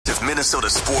with Minnesota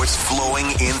sports flowing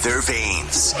in their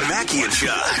veins. Mackie and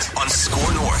Judd on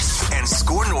SKOR North and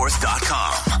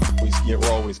SKORNorth.com.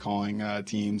 We're always calling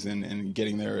teams and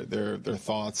getting their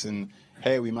thoughts, and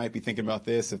hey, we might be thinking about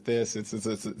this, if this.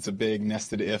 It's a big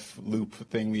nested if loop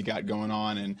thing we got going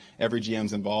on, and every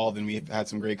GM's involved, and we've had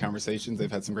some great conversations.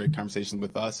 They've had some great conversations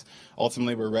with us.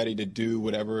 Ultimately, we're ready to do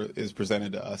whatever is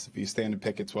presented to us. If you stand and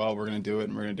pick at 12, we're going to do it,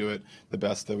 and we're going to do it the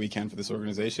best that we can for this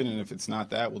organization, and if it's not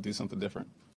that, we'll do something different.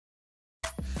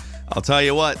 I'll tell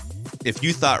you what, if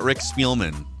you thought Rick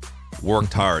Spielman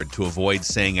worked hard to avoid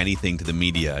saying anything to the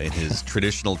media in his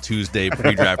traditional Tuesday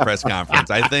pre-draft press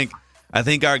conference, I think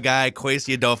our guy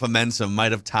Kwesi Adofo-Mensah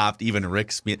might have topped even Rick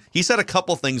Spielman. He said a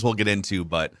couple things we'll get into,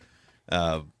 but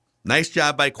nice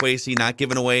job by Kwesi, not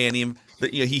giving away any.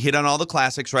 He hit on all the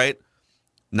classics, right?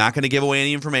 Not going to give away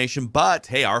any information, but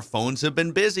hey, our phones have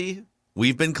been busy.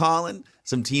 We've been calling.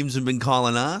 Some teams have been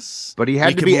calling us. But he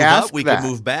had to be asked. We could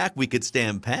move back. We could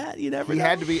stand pat. You never know. He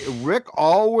had to be. Rick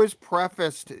always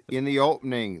prefaced in the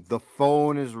opening, the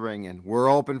phone is ringing.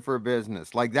 We're open for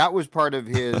business. Like that was part of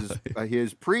his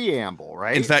his preamble,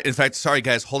 right? In fact, sorry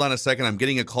guys, hold on a second. I'm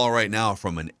getting a call right now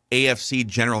from an AFC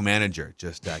general manager.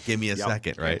 Just give me a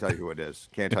second, right? Can't tell you who it is.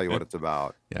 Can't tell you what it's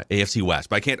about. Yeah, AFC West.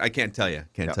 But I can't tell you.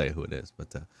 Can't tell you who it is.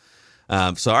 But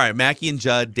so, all right, Mackie and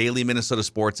Judd, daily Minnesota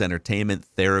sports entertainment,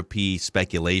 therapy,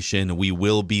 speculation. We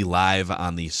will be live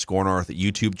on the SKOR North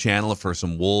YouTube channel for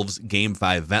some Wolves Game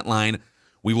 5 vent line.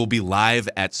 We will be live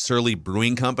at Surly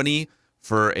Brewing Company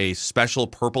for a special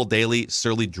Purple Daily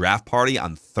Surly draft party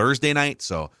on Thursday night.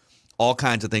 So all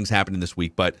kinds of things happening this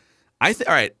week. But all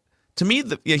right, to me,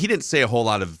 he didn't say a whole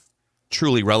lot of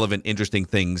truly relevant, interesting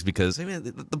things because I mean,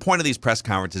 the point of these press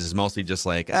conferences is mostly just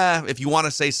like, if you want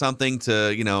to say something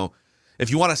to, if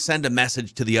you want to send a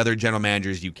message to the other general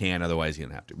managers, you can. Otherwise, you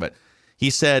don't have to. But he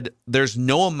said there's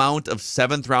no amount of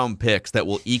seventh-round picks that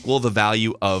will equal the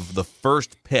value of the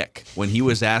first pick when he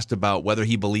was asked about whether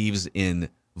he believes in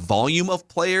volume of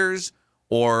players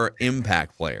or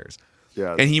impact players.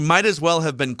 Yeah. And he might as well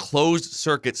have been closed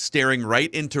circuit staring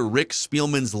right into Rick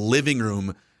Spielman's living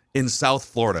room in South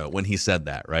Florida when he said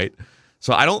that, right?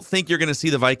 So I don't think you're going to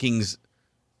see the Vikings,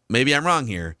 maybe I'm wrong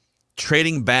here,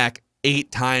 trading back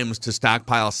 8 times to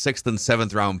stockpile 6th and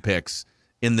 7th round picks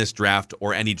in this draft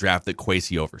or any draft that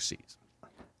Kwesi oversees.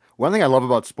 One thing I love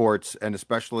about sports, and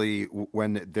especially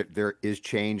when there is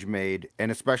change made,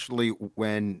 and especially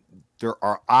when there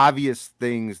are obvious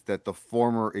things that the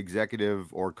former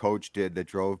executive or coach did that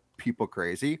drove people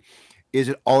crazy, is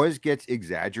it always gets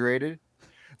exaggerated.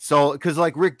 So, because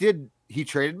like Rick did, he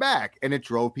traded back and it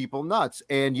drove people nuts.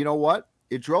 And you know what?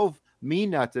 It drove me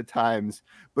nuts at times,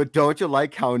 but don't you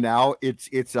like how now it's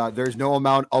there's no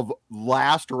amount of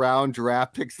last round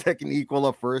draft picks that can equal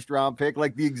a first round pick?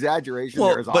 Like the exaggeration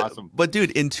there is awesome. But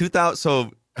dude, in 2000, so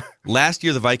last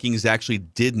year the Vikings actually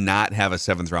did not have a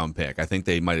 7th round pick. I think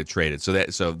they might have traded.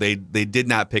 So they did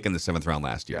not pick in the 7th round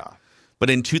last year. Yeah. But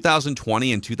in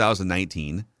 2020 and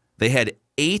 2019, they had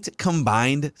 8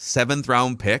 combined 7th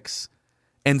round picks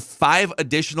and 5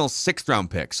 additional 6th round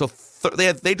picks. So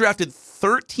they drafted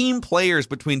 13 players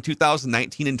between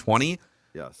 2019 and 20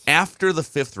 after the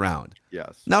 5th round.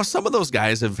 Yes. Now, some of those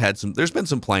guys have had there's been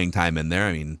some playing time in there.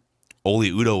 I mean,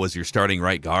 Oli Udoh was your starting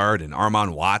right guard, and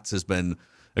Armon Watts has been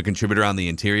a contributor on the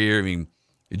interior. I mean,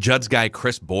 Judd's guy,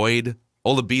 Chris Boyd,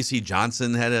 Olabisi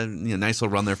Johnson had a nice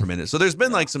little run there for a minute. So there's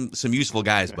been like some useful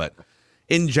guys, but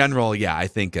in general, yeah, I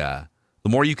think the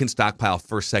more you can stockpile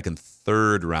 1st, 2nd,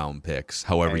 3rd round picks,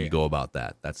 however you go about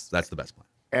that, that's the best plan.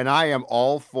 And I am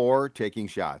all for taking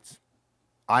shots.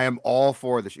 I am all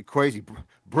for this. Kwesi,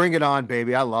 bring it on,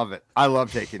 baby. I love it. I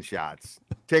love taking shots.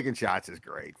 Taking shots is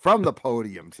great. From the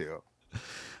podium, too.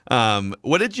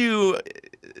 What did you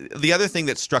 – the other thing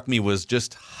that struck me was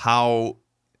just how,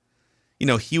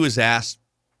 he was asked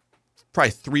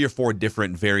probably 3 or 4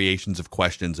 different variations of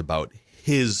questions about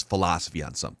his philosophy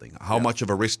on something. How much of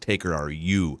a risk taker are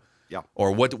you? Yeah.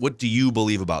 Or what do you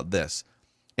believe about this?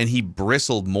 And he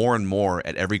bristled more and more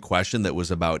at every question that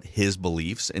was about his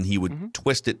beliefs, and he would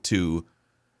twist it to,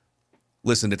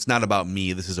 listen, it's not about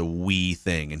me. This is a we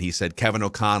thing. And he said Kevin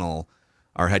O'Connell,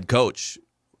 our head coach,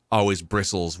 always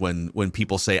bristles when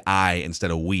people say I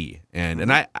instead of we.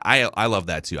 And I love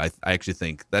that too. I actually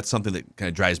think that's something that kind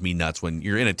of drives me nuts when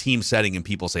you're in a team setting and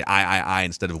people say I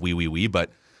instead of we.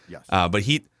 But but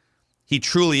he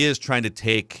truly is trying to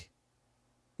take,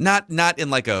 not in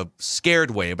like a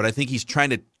scared way, but I think he's trying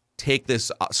to take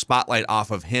this spotlight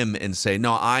off of him and say,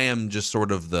 no, I am just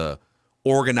sort of the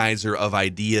organizer of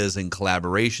ideas and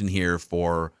collaboration here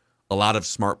for a lot of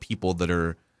smart people that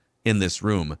are in this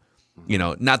room. You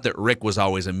know, not that Rick was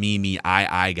always a me,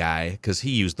 I guy, because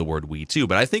he used the word we too.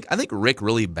 But I think Rick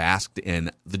really basked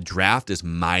in the draft is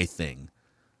my thing.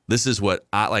 This is what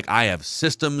I like. I have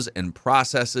systems and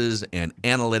processes and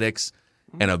analytics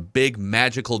and a big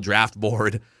magical draft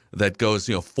board that goes,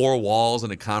 4 walls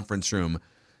in a conference room.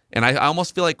 And I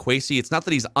almost feel like Kwesi, it's not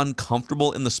that he's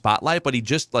uncomfortable in the spotlight, but he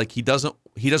just he doesn't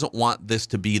want this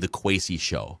to be the Kwesi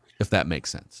show, if that makes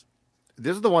sense.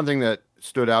 This is the one thing that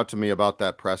stood out to me about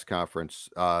that press conference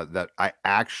that I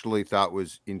actually thought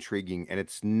was intriguing. And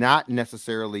it's not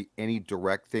necessarily any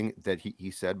direct thing that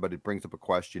he said, but it brings up a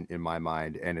question in my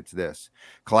mind. And it's this: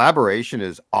 collaboration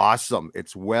is awesome.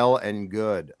 It's well and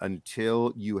good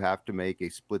until you have to make a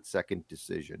split-second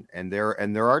decision. And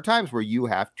there are times where you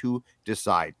have to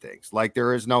decide things. Like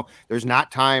there's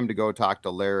not time to go talk to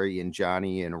Larry and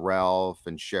Johnny and Ralph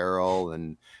and Cheryl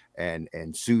and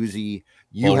Susie.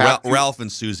 Ralph and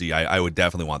Susie, I would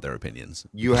definitely want their opinions.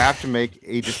 You have to make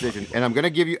a decision. And I'm going to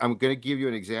give you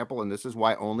an example. And this is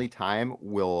why only time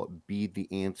will be the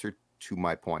answer to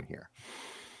my point here.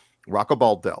 Rocco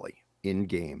Baldelli in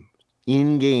game,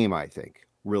 I think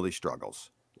really struggles.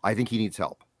 I think he needs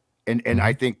help. And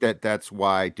I think that's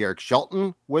why Derek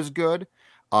Shelton was good.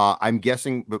 I'm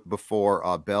guessing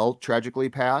before Bell tragically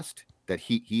passed that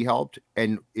he helped.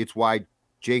 And it's why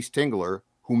Jace Tingler,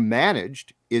 who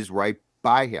managed, is right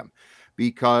by him,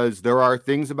 because there are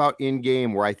things about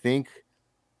in-game where I think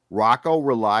Rocco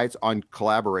relies on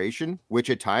collaboration,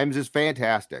 which at times is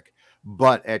fantastic,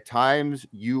 but at times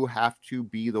you have to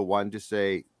be the one to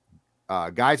say,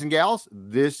 guys and gals,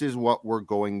 this is what we're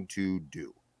going to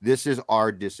do. This is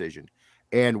our decision.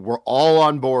 And we're all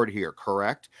on board here,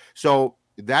 correct? So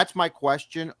that's my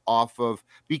question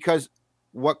because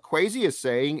what Kwesi is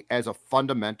saying as a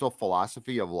fundamental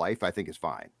philosophy of life, I think is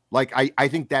fine. Like, I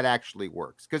think that actually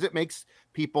works because it makes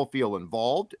people feel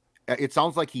involved. It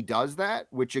sounds like he does that,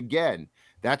 which again,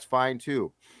 that's fine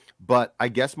too. But I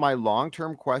guess my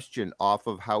long-term question off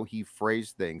of how he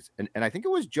phrased things, and I think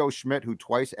it was Joe Schmidt who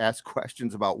twice asked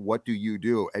questions about what do you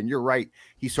do? And you're right.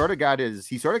 He sort of got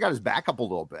his back up a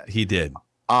little bit. He did.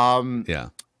 Yeah.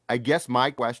 I guess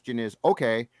my question is,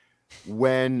 okay,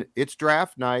 when it's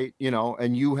draft night,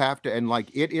 and you have to, and like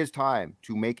it is time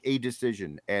to make a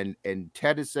decision, and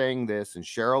Ted is saying this, and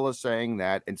Cheryl is saying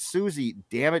that, and Susie,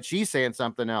 damn it, she's saying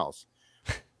something else.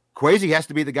 Kwesi has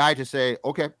to be the guy to say,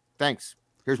 okay, thanks.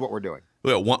 Here's what we're doing.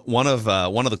 Well, one of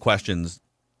the questions,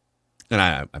 and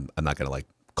I'm not going to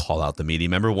call out the media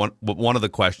member. One of the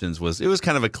questions was, it was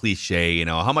kind of a cliche,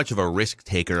 how much of a risk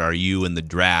taker are you in the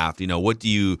draft?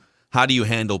 How do you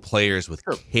handle players with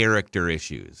character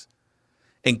issues?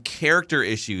 And character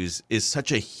issues is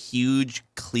such a huge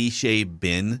cliche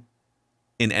bin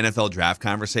in NFL draft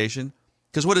conversation.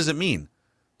 Because what does it mean?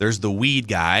 There's the weed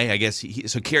guy, I guess.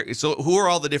 So who are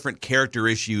all the different character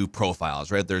issue profiles,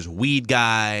 right? There's weed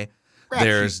guy.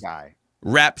 There's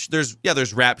rap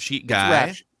sheet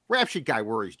guy. Rap sheet guy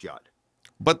worries Judd.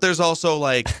 But there's also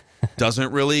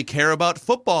doesn't really care about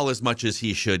football as much as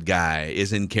he should guy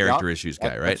is in character issues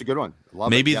guy, right? That's a good one.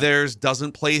 Maybe there's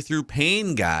doesn't play through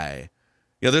pain guy.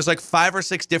 There's 5 or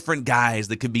 6 different guys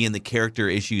that could be in the character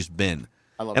issues bin.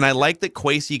 I like that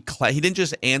Kwesi, he didn't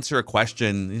just answer a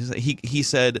question. He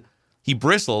said, he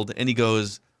bristled and he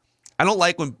goes, I don't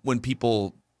like when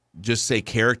people just say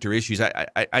character issues.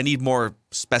 I need more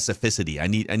specificity. I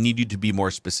need you to be more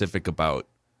specific about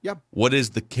what is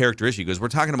the character issue? Because we're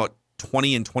talking about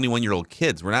 20 and 21-year-old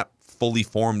kids. We're not fully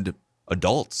formed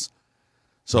adults.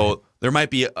 So there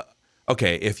might be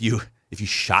okay, if you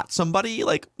shot somebody,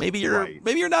 maybe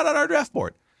you're not on our draft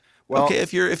board. Well, okay,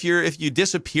 if you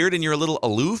disappeared and you're a little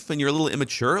aloof and you're a little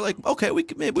immature, okay,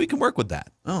 maybe we can work with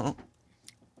that. Oh,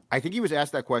 I think he was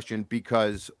asked that question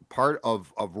because part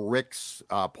of Rick's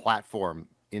platform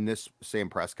in this same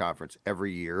press conference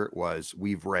every year was,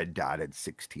 we've red dotted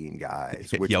 16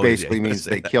 guys, which basically means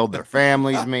they killed their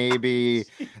families. Maybe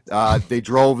they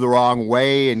drove the wrong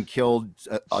way and killed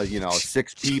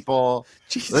 6 people.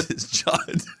 Jesus, John.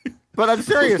 But I'm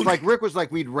serious. Rick was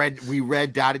we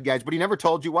red dotted guys, but he never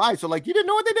told you why. So you didn't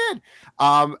know what they did.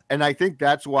 And I think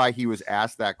that's why he was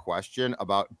asked that question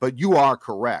about. But you are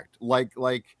correct.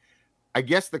 I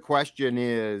guess the question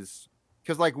is,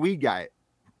 because we got,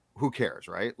 who cares,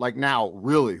 right? Now,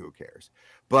 really, who cares?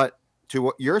 But to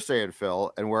what you're saying,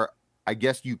 Phil, and where I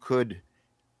guess you could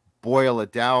boil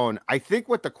it down, I think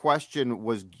what the question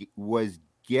was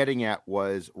getting at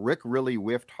was Rick really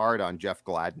whiffed hard on Jeff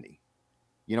Gladney.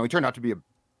 He turned out to be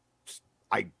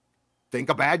I think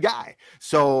a bad guy.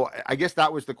 So I guess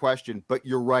that was the question. But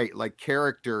you're right.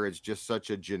 Character is just such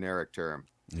a generic term.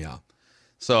 Yeah.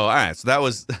 So all right. So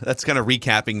that's kind of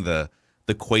recapping the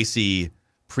Kwesi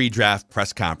pre-draft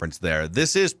press conference there.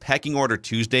 This is Pecking Order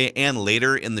Tuesday, and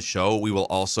later in the show, we will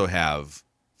also have,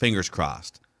 fingers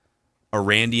crossed, a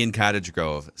Randy in Cottage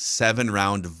Grove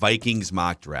 7-round Vikings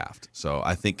mock draft. So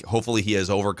I think hopefully he has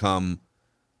overcome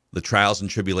the trials and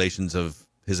tribulations of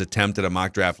his attempt at a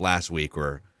mock draft last week,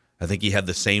 where I think he had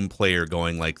the same player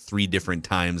going like 3 different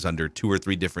times under 2 or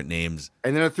 3 different names.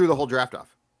 And then it threw the whole draft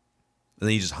off. And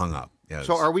then he just hung up. Yeah,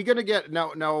 so are we going to get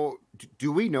now?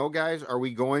 Do we know, guys? Are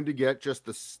we going to get just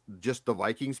the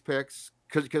Vikings picks?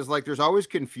 Because like there's always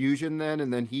confusion then,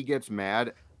 and then he gets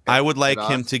mad. I would like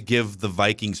him to give the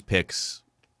Vikings picks.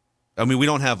 I mean, we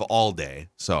don't have all day,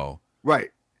 so right.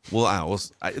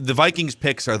 The Vikings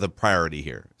picks are the priority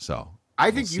here. So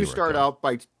I think you start out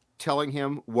by telling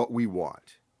him what we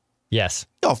want. Yes.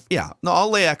 Oh yeah. No, I'll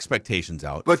lay expectations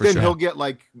out. But then he'll get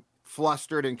like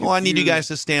flustered and confused. Well, I need you guys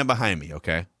to stand behind me,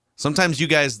 okay? Sometimes you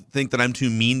guys think that I'm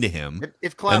too mean to him.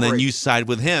 It's collaboration. And then you side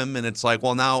with him, and it's like,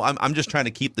 well, now I'm just trying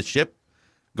to keep the ship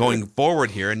going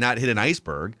forward here and not hit an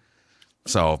iceberg.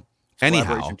 So, anyhow.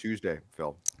 Collaboration Tuesday,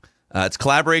 Phil. It's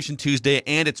Collaboration Tuesday,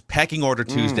 and it's Pecking Order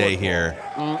Tuesday here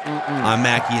on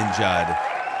Mackey and Judd.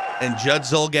 And Judd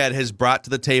Zulgad has brought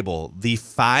to the table the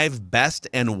 5 best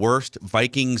and worst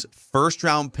Vikings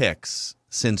first-round picks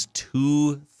since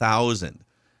 2000.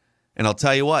 And I'll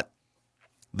tell you what.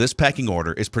 This pecking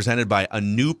order is presented by a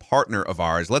new partner of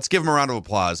ours. Let's give them a round of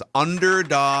applause.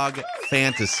 Underdog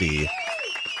Fantasy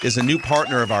is a new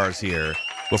partner of ours here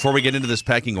before we get into this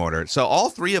pecking order. So all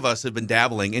 3 of us have been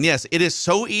dabbling. And yes, it is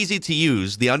so easy to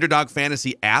use, the Underdog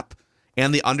Fantasy app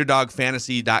and the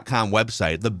UnderdogFantasy.com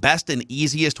website. The best and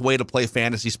easiest way to play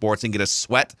fantasy sports and get a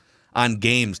sweat on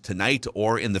games tonight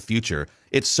or in the future.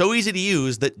 It's so easy to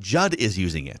use that Judd is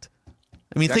using it.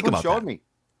 I mean, think about that.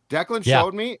 Declan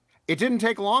showed me. It didn't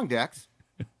take long, Dex.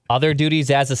 Other duties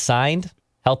as assigned,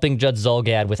 helping Judd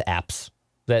Zulgad with apps.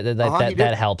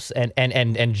 That helps.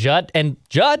 And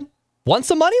Judd won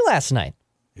some money last night.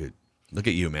 Dude, look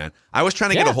at you, man. I was trying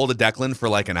to get a hold of Declan for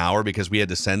like an hour because we had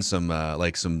to send some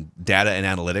data and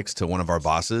analytics to one of our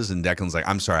bosses, and Declan's like,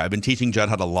 "I'm sorry, I've been teaching Judd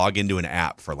how to log into an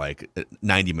app for like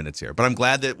 90 minutes here, but I'm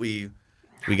glad that we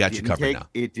got you covered now."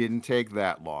 It didn't take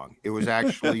that long. It was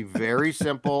actually very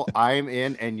simple. I'm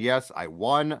in, and yes, I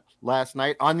won last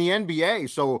night on the NBA.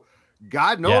 So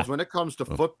God knows when it comes to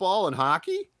football and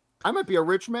hockey, I might be a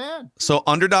rich man. So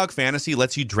Underdog Fantasy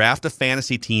lets you draft a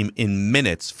fantasy team in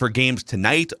minutes for games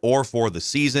tonight or for the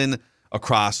season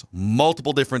across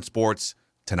multiple different sports.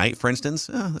 Tonight, for instance,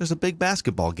 there's a big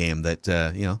basketball game that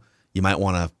you might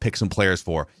want to pick some players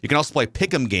for. You can also play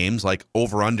pick'em games like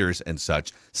over-unders and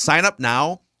such. Sign up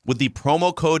now with the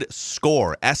promo code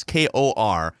SKOR,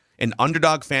 S-K-O-R, and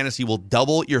Underdog Fantasy will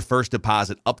double your first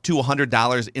deposit up to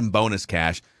 $100 in bonus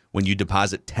cash when you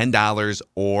deposit $10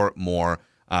 or more.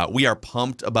 We are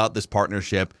pumped about this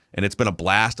partnership, and it's been a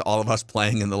blast, all of us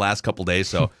playing in the last couple days.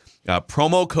 So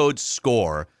promo code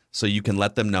SKOR so you can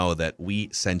let them know that we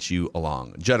sent you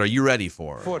along. Judd, are you ready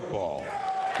for football?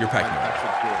 You're packing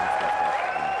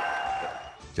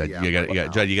Judd,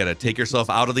 you got to take yourself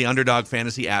out of the Underdog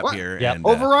Fantasy app here. Yep. And,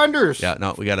 over-unders. Yeah,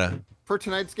 no, we got to. For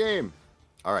tonight's game.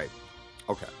 All right.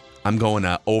 Okay. I'm going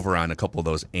over on a couple of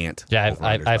those ant. Yeah,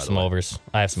 I have some overs.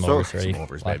 I have some overs ready. Some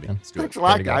overs, baby. Thanks a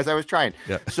lot, guys. I was trying.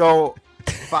 Yeah. So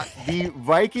the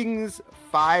Vikings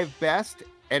 5 best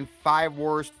and 5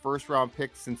 worst first-round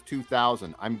picks since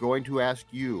 2000. I'm going to ask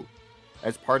you,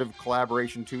 as part of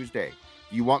Collaboration Tuesday,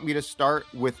 do you want me to start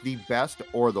with the best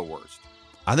or the worst?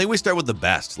 I think we start with the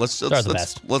best. Let's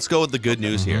go with the good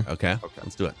news here. Okay,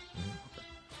 let's do it.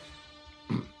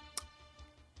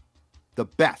 The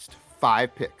best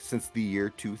 5 picks since the year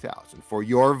 2000 for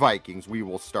your Vikings. We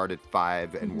will start at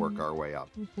 5 and work our way up.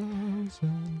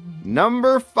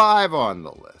 Number 5 on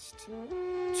the list,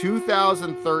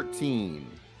 2013,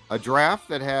 a draft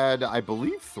that had, I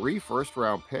believe, 3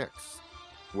 first-round picks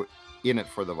in it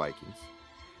for the Vikings.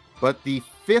 But the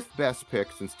 5th best pick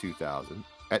since 2000,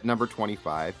 at number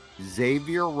 25,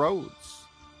 Xavier Rhodes.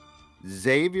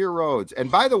 Xavier Rhodes.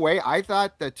 And by the way, I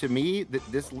thought that to me that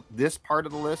this part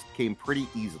of the list came pretty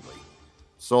easily.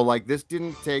 So like this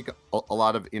didn't take a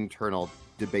lot of internal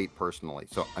debate personally.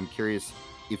 So I'm curious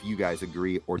if you guys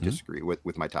agree or disagree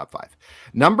with my top 5.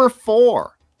 Number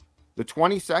 4, the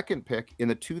 22nd pick in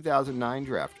the 2009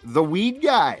 draft. The weed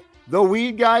guy. The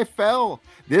weed guy fell.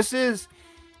 This is,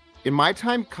 in my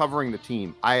time covering the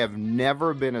team, I have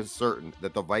never been as certain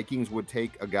that the Vikings would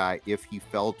take a guy if he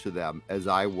fell to them as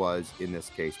I was in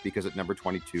this case, because at number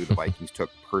 22, the Vikings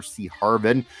took Percy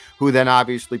Harvin, who then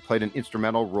obviously played an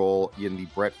instrumental role in the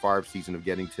Brett Favre season of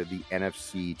getting to the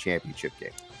NFC Championship game.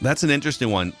 That's an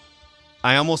interesting one.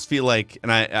 I almost feel like,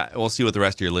 and we'll see what the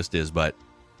rest of your list is, but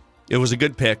It was a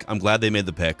good pick. I'm glad they made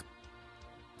the pick.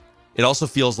 It also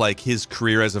feels like his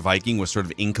career as a Viking was sort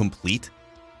of incomplete.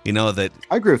 That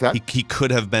I agree with that. He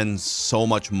could have been so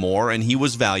much more, and he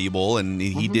was valuable, and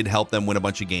he did help them win a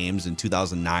bunch of games in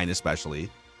 2009 especially.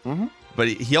 Mm-hmm. But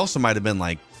he also might have been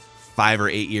like 5 or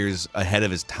 8 years ahead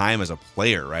of his time as a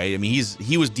player, right? I mean,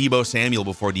 he was Deebo Samuel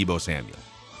before Deebo Samuel.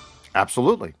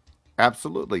 Absolutely.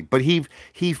 But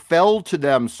he fell to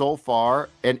them so far,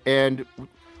 and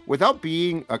without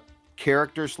being a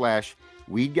character /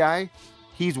 weed guy,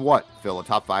 he's what, Phil, a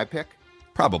top 5 pick?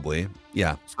 Probably,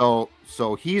 yeah.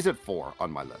 So he's at 4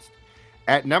 on my list.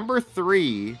 At number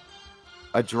 3,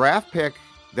 a draft pick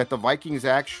that the Vikings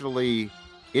actually,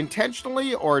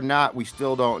 intentionally or not, we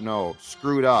still don't know,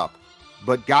 screwed up,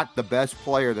 but got the best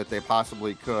player that they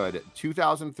possibly could.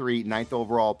 2003 9th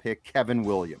overall pick, Kevin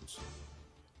Williams.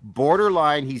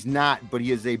 Borderline, he's not, but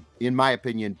he is in my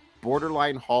opinion,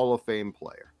 borderline Hall of Fame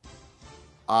player.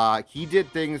 He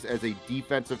did things as a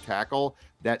defensive tackle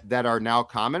that are now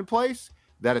commonplace,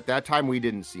 that at that time we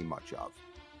didn't see much of.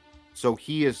 So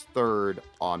he is 3rd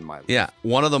on my list. Yeah,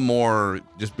 one of the more,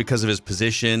 just because of his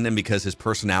position and because his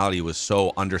personality was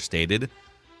so understated.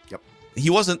 Yep. He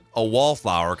wasn't a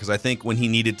wallflower, because I think when he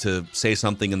needed to say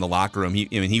something in the locker room,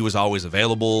 he was always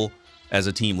available as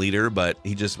a team leader, but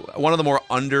he just one of the more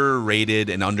underrated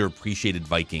and underappreciated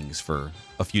Vikings for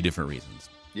a few different reasons.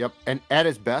 Yep, and at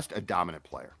his best, a dominant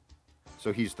player.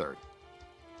 So he's 3rd.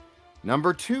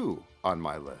 Number 2 on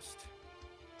my list.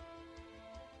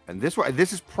 And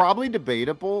this is probably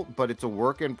debatable, but it's a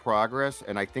work in progress,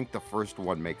 and I think the first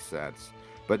one makes sense.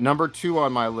 But number 2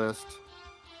 on my list,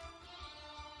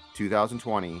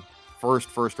 2020,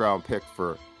 first round pick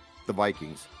for the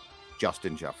Vikings,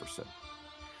 Justin Jefferson.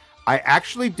 I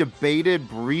actually debated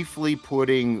briefly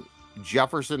putting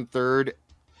Jefferson 3rd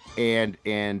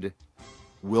and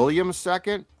Williams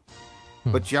 2nd,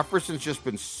 but Jefferson's just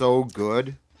been so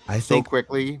good so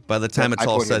quickly. By the time it's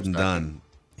all said and done,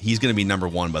 he's going to be number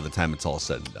 1 by the time it's all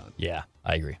said and done. Yeah,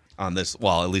 I agree. On this,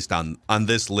 well, at least on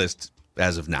this list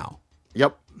as of now.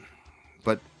 Yep.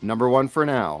 But number 1 for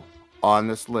now on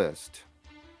this list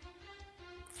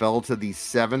fell to the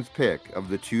 7th pick of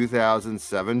the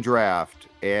 2007 draft.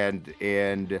 And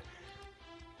in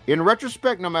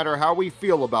retrospect, no matter how we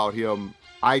feel about him,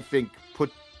 I think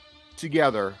put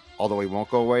together, although he won't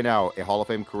go away now, a Hall of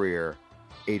Fame career,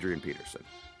 Adrian Peterson.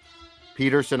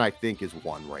 Peterson, I think, is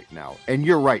 1 right now. And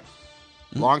you're right.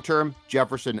 Long term,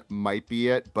 Jefferson might be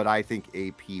it, but I think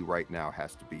AP right now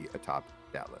has to be atop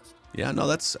that list. Yeah, no,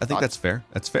 I think that's fair.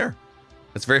 That's fair.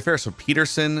 That's very fair. So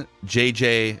Peterson,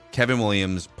 JJ, Kevin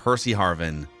Williams, Percy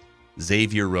Harvin,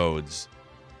 Xavier Rhodes.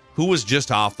 Who was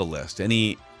just off the list?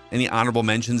 Any honorable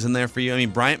mentions in there for you? I mean,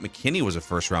 Bryant McKinney was a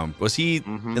first round. Was he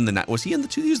in the? Was he in the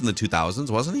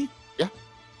 2000s? Wasn't he? Yeah.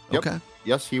 Yep. Okay.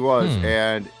 Yes, he was,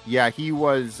 and yeah, he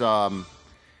was.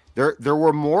 There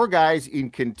were more guys in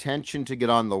contention to get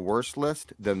on the worst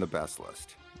list than the best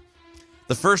list.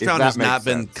 The first round has not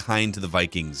been kind to the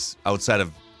Vikings outside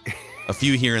of a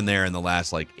few here and there in the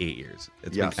last 8 years.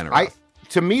 It's been kind of rough.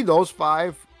 To me, those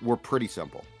 5 were pretty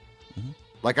simple.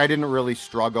 Like, I didn't really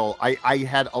struggle. I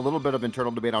had a little bit of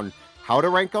internal debate on how to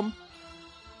rank them,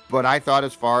 but I thought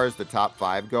as far as the top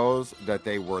 5 goes, that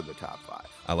they were the top 5.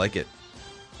 I like it.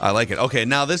 Okay,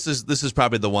 now this is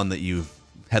probably the one that you've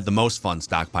had the most fun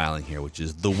stockpiling here, which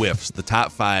is the whiffs, the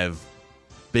top 5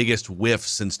 biggest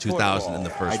whiffs since 2000 in the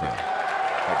first round.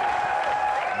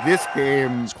 This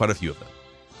game... There's quite a few of them.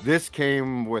 This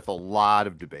came with a lot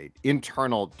of debate,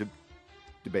 internal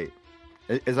debate.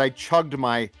 As I chugged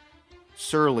my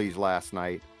Surly's last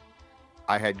night,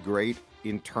 I had great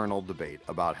internal debate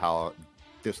about how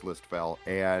this list fell,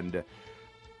 and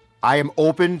I am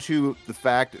open to the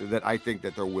fact that I think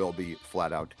that there will be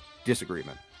flat out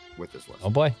disagreement with this list. Oh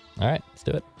boy. All right, let's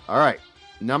do it. All right.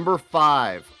 Number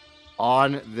 5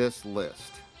 on this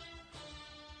list,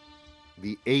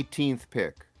 the 18th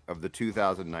pick of the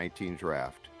 2019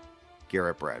 draft,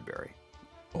 Garrett Bradbury.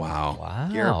 Wow.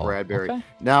 Garrett Bradbury. Okay.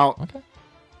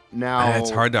 Now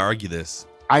it's hard to argue this.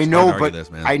 I know,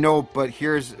 but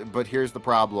here's the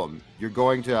problem. You're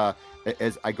going to,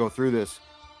 as I go through this,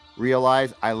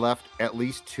 realize I left at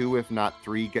least 2, if not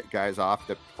 3 guys off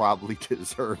that probably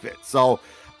deserve it. So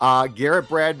Garrett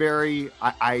Bradbury,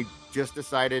 I just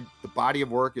decided the body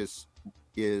of work is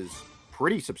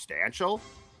pretty substantial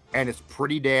and it's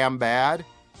pretty damn bad.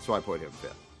 So I put him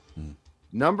 5th.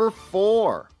 Number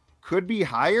 4 could be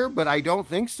higher, but I don't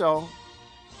think so.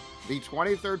 The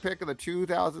 23rd pick of the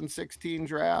 2016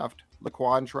 draft,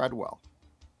 Laquan Treadwell.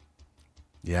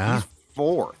 Yeah. He's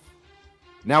 4th.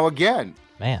 Now, again,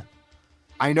 man,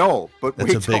 I know, but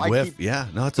That's wait a big whiff. Keep, yeah,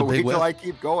 no, it's a big whiff. Till I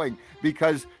keep going,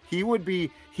 because he would be,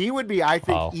 I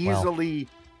think, easily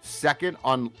second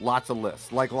on lots of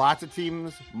lists. Like lots of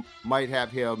teams might have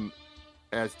him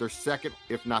as their second,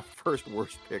 if not first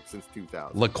worst pick since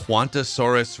 2000.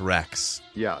 LaQuantosaurus Rex.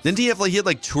 Yeah. Didn't he have he had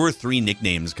like 2 or 3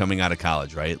 nicknames coming out of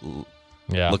college, right?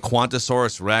 Yeah.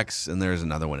 LaQuantosaurus Rex, and there's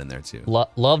another one in there too.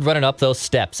 Loved running up those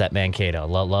steps at Mankato.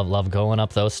 Love going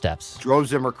up those steps. Drove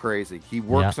Zimmer crazy. He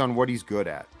works on what he's good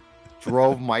at.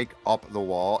 Drove Mike up the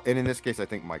wall. And in this case, I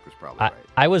think Mike was probably right.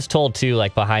 I was told, too,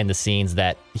 like, behind the scenes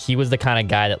that he was the kind of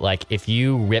guy that, like, if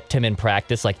you ripped him in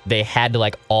practice, like, they had to,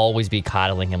 like, always be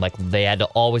coddling him. Like, they had to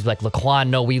always be like, Laquan,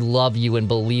 no, we love you and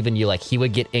believe in you. Like, he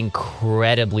would get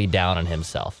incredibly down on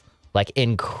himself. Like,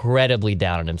 incredibly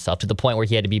down on himself to the point where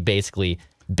he had to be basically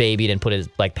babied and put his,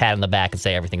 like, pat on the back and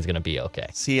say everything's going to be okay.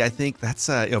 See, I think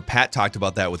that's, Pat talked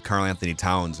about that with Karl Anthony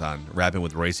Towns on Rapping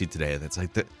with Royce today. That's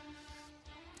like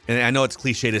and I know it's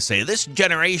cliche to say this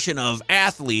generation of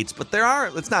athletes, but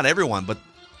it's not everyone, but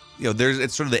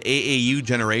it's sort of the AAU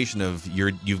generation of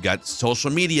you've got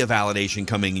social media validation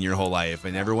coming in your whole life,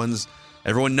 and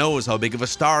everyone knows how big of a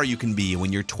star you can be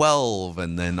when you're 12,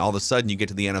 and then all of a sudden you get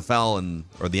to the NFL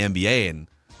or the NBA and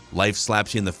life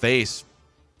slaps you in the face,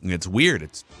 and it's weird.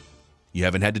 You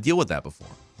haven't had to deal with that before.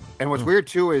 And what's weird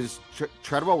too is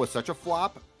Treadwell was such a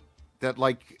flop that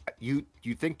like you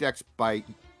think Dex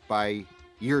by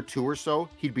year 2 or so,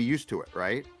 he'd be used to it,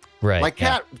 right? Right. Like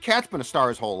Cat's been a star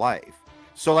his whole life.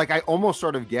 So like I almost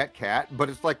sort of get Cat, but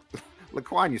it's like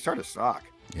Laquan, you sort of suck.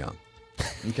 Yeah.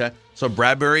 Okay. So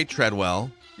Bradbury,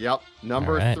 Treadwell. Yep.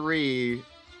 Number 3,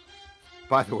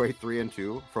 by the way, 3 and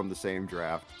 2 from the same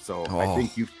draft. So I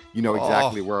think you know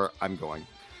exactly where I'm going.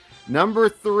 Number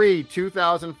 3,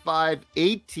 2005,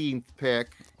 18th pick.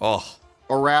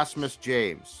 Erasmus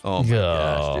James. Oh my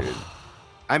gosh, dude.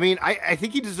 I mean, I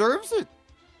think he deserves it.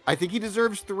 I think he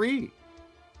deserves 3.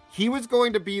 He was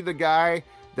going to be the guy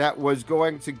that was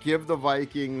going to give the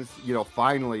Vikings,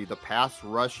 finally the pass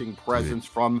rushing presence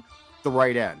from the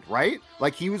right end, right?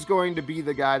 Like he was going to be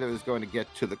the guy that was going to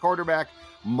get to the quarterback.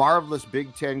 Marvelous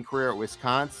Big Ten career at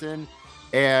Wisconsin.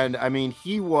 And I mean,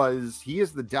 he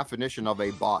is the definition of a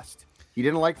bust. He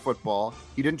didn't like football.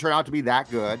 He didn't turn out to be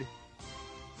that good.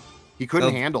 He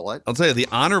couldn't handle it. I'll tell you, the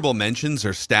honorable mentions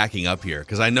are stacking up here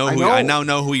because I now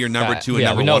know who your number 2 and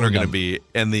number 1 are going to be,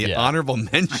 and the honorable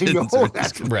mentions.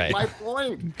 That's right. My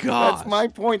point. Gosh. That's my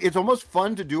point. It's almost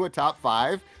fun to do a top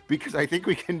 5 because I think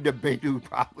we can debate who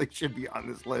probably should be on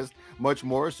this list much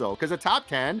more so. Because a top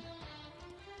 10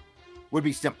 would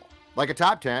be simple, like a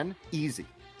top 10, easy.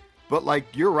 But like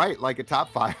you're right, like a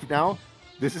top 5 now.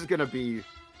 This is going to be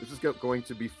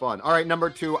fun. All right, number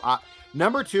 2.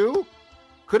 Number 2.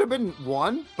 Could have been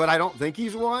 1, but I don't think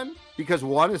he's 1 because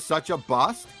 1 is such a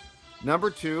bust. Number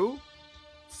 2,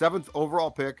 7th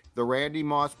overall pick, the Randy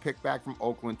Moss pick back from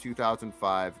Oakland,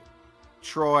 2005.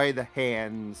 Troy the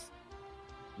Hands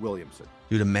Williamson.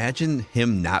 Dude, imagine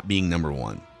him not being number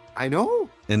 1. I know.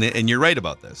 And you're right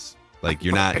about this. Like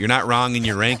you're not wrong in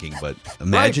your ranking, but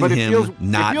imagine him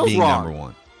not being wrong. number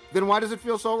 1. Then why does it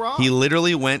feel so wrong? He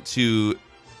literally went to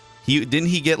didn't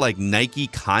he get like Nike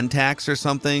contacts or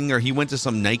something, or he went to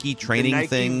some Nike training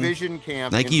thing? Nike Vision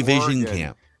Camp. Nike Vision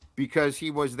Camp. Because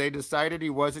they decided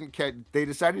they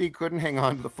decided he couldn't hang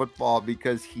on to the football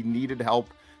because he needed help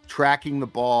tracking the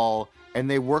ball, and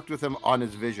they worked with him on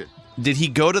his vision. Did he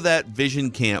go to that Vision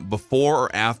Camp before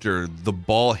or after the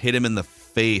ball hit him in the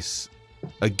face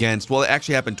well, it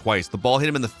actually happened twice. The ball hit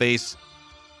him in the face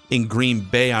in Green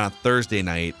Bay on a Thursday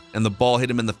night, and the ball hit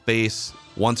him in the face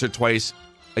once or twice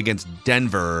against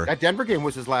Denver. That Denver game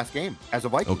was his last game as a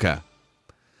Viking. Okay.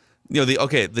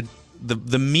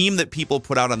 The meme that people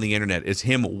put out on the internet is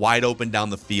him wide open down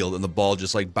the field and the ball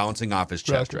just like bouncing off his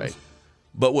chest, right?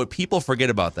 But what people forget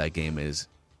about that game is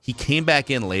he came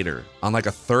back in later on like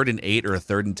a 3rd and 8 or a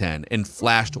 3rd and 10 and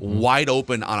flashed wide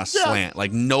open on a slant.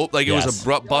 Like it was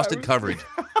a busted coverage.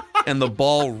 And the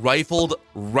ball rifled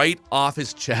right off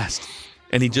his chest.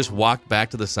 And he just walked back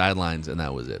to the sidelines, and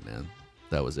that was it, man.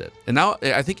 That was it. And now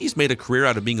I think he's made a career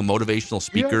out of being a motivational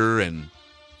speaker, and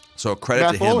so credit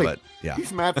Matt to Foley. Him. But yeah,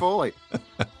 he's Matt Foley.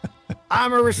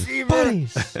 I'm a receiver.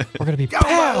 Buddies. We're gonna be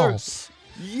pals.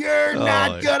 You're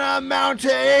not gonna amount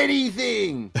to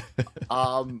anything.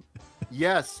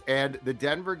 Yes, and the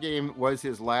Denver game was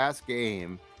his last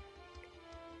game.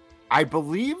 I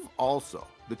believe also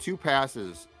the 2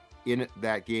 passes in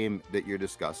that game that you're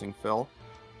discussing, Phil.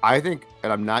 I think,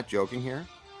 and I'm not joking here,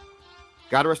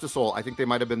 God rest his soul, I think they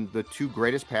might have been the 2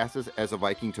 greatest passes as a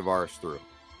Viking Tavares threw.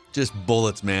 just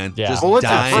bullets, man. Yeah. Just Bullets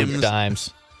dimes.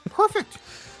 Dimes. Perfect.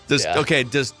 Okay,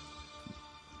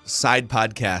 side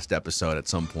podcast episode at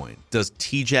some point. Does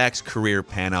T-Jack's career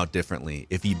pan out differently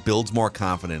if he builds more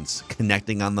confidence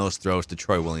connecting on those throws to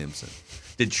Troy Williamson?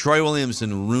 Did Troy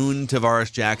Williamson ruin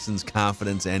Tavares Jackson's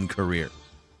confidence and career?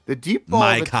 The deep ball,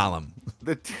 My column.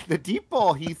 The deep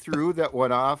ball he threw that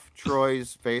went off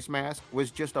Troy's face mask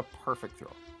was just a perfect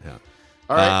throw. Yeah.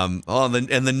 All right.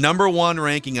 And the number one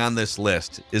ranking on this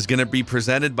list is going to be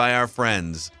presented by our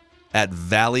friends at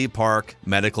Valley Park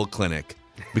Medical Clinic,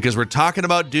 because we're talking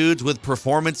about dudes with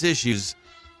performance issues,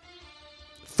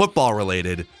 football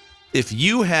related. If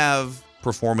you have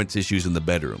performance issues in the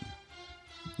bedroom,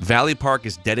 Valley Park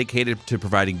is dedicated to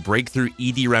providing breakthrough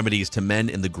ED remedies to men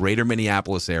in the greater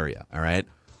Minneapolis area. All right.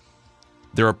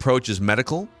 Their approach is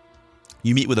medical.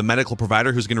 You meet with a medical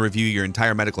provider who's going to review your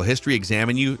entire medical history,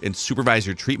 examine you, and supervise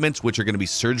your treatments, which are going to be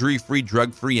surgery-free,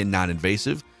 drug-free, and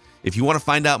non-invasive. If you want to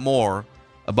find out more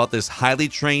about this highly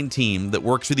trained team that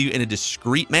works with you in a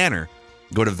discreet manner,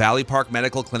 go to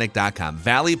valleyparkmedicalclinic.com.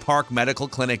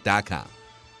 valleyparkmedicalclinic.com.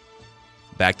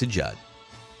 Back to Judd.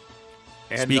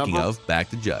 And Speaking of, back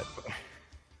to Judd.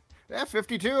 Yeah,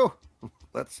 52.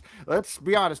 Let's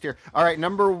be honest here. All right,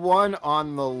 number one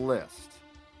on the list.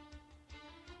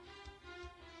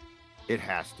 It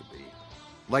has to be.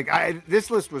 This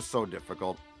list was so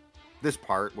difficult. This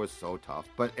part was so tough.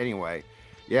 But anyway,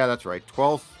 yeah, that's right.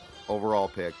 12th overall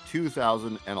pick,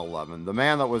 2011. The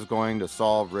man that was going to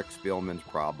solve Rick Spielman's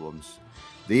problems.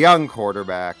 The young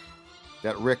quarterback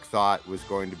that Rick thought was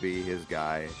going to be his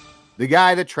guy. The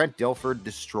guy that Trent Dilfer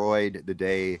destroyed the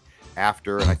day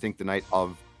after, and I think the night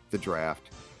of the draft.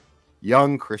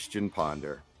 Young Christian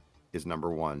Ponder is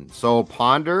number one. So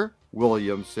Ponder,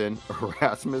 Williamson,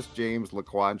 Erasmus James,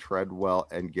 Laquan Treadwell,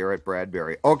 and Garrett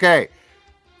Bradbury. Okay,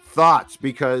 thoughts,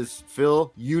 because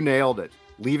Phil, you nailed it.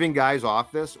 Leaving guys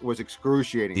off this was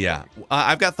excruciating. Yeah,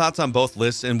 I've got thoughts on both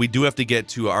lists, and we do have to get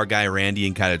to our guy Randy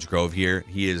in Cottage Grove here.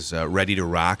 He is ready to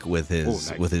rock with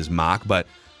his mock, but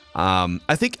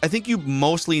I think you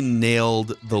mostly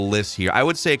nailed the list here. I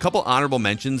would say a couple honorable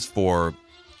mentions for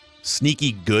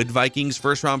sneaky good Vikings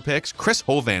first round picks. Chris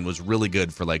Hovan was really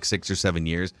good for like 6 or 7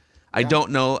 years. I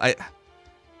don't know.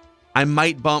 I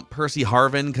might bump Percy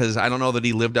Harvin because I don't know that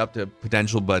he lived up to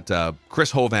potential, but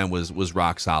Chris Hovan was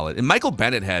rock solid. And Michael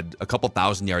Bennett had a couple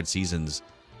 1,000-yard seasons.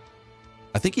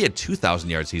 I think he had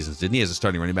 2,000-yard seasons, didn't he, as a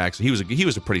starting running back? So he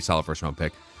was a pretty solid first round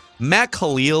pick. Matt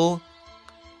Khalil,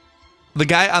 the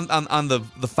guy on the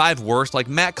 5 worst, like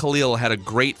Matt Khalil had a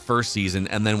great first season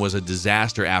and then was a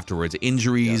disaster afterwards.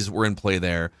 Injuries were in play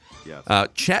there. Yes.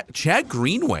 Chad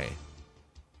Greenway.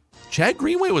 Chad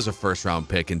Greenway was a first-round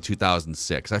pick in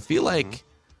 2006. I feel like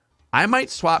I might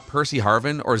swap Percy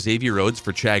Harvin or Xavier Rhodes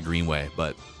for Chad Greenway,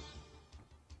 but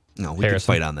no, we can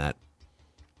fight on that.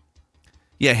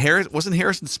 Yeah, wasn't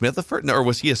Harrison Smith a first, or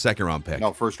was he a second-round pick?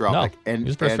 No, first-round pick. He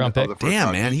was first-round pick.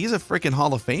 Damn, man, he's a freaking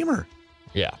Hall of Famer.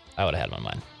 Yeah, I would have had him on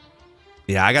mine.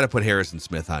 Yeah, I got to put Harrison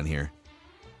Smith on here.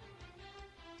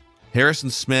 Harrison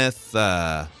Smith,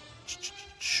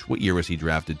 what year was he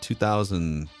drafted?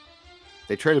 2000.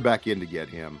 They traded back in to get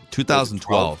him.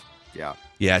 2012. Yeah.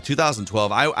 Yeah,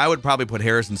 2012. I would probably put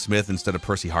Harrison Smith instead of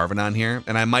Percy Harvin on here,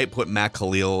 and I might put Matt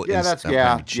Khalil. Yeah,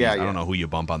 I don't know who you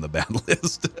bump on the bad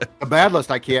list. The bad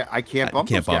list, I can't bump.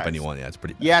 Can't bump guys. anyone. Yeah, it's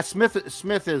pretty bad. Yeah, Smith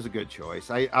is a good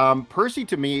choice. Percy,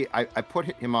 to me, I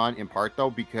put him on in part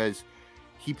though because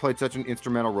he played such an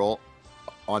instrumental role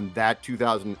on that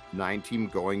 2009 team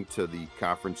going to the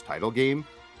conference title game.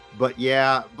 But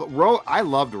yeah, I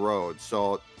loved Rhodes,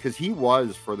 so because he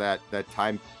was for that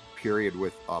time period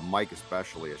with Mike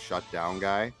especially a shutdown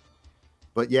guy.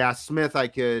 But yeah, Smith, I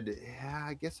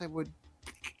guess I would.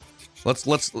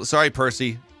 Sorry,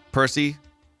 Percy.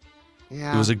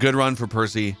 Yeah, it was a good run for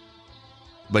Percy,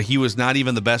 but he was not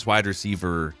even the best wide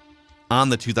receiver on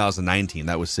the 2019.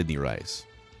 That was Sidney Rice,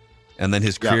 and then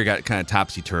his career got kind of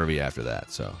topsy turvy after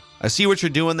that. So I see what you're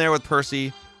doing there with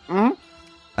Percy. Mm-hmm.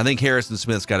 I think Harrison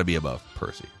Smith's got to be above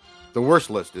Percy. The worst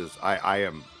list is I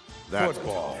am that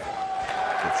football.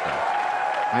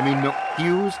 I mean, no,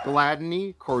 Hughes,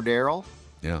 Gladney, Cordero.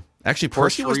 Yeah, actually,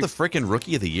 Percy was the freaking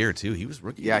rookie of the year too. He was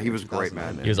rookie. Yeah, he was great,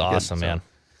 man. He was awesome, man.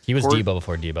 He was Debo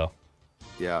before Debo.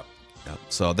 Yeah.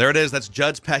 So there it is. That's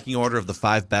Judd's pecking order of the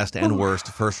 5 best and worst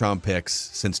first-round picks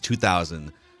since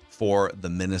 2000 for the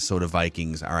Minnesota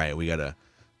Vikings. All right, we got to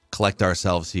collect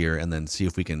ourselves here and then see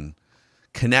if we can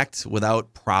connect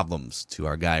without problems to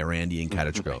our guy Randy in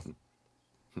Cottage Grove.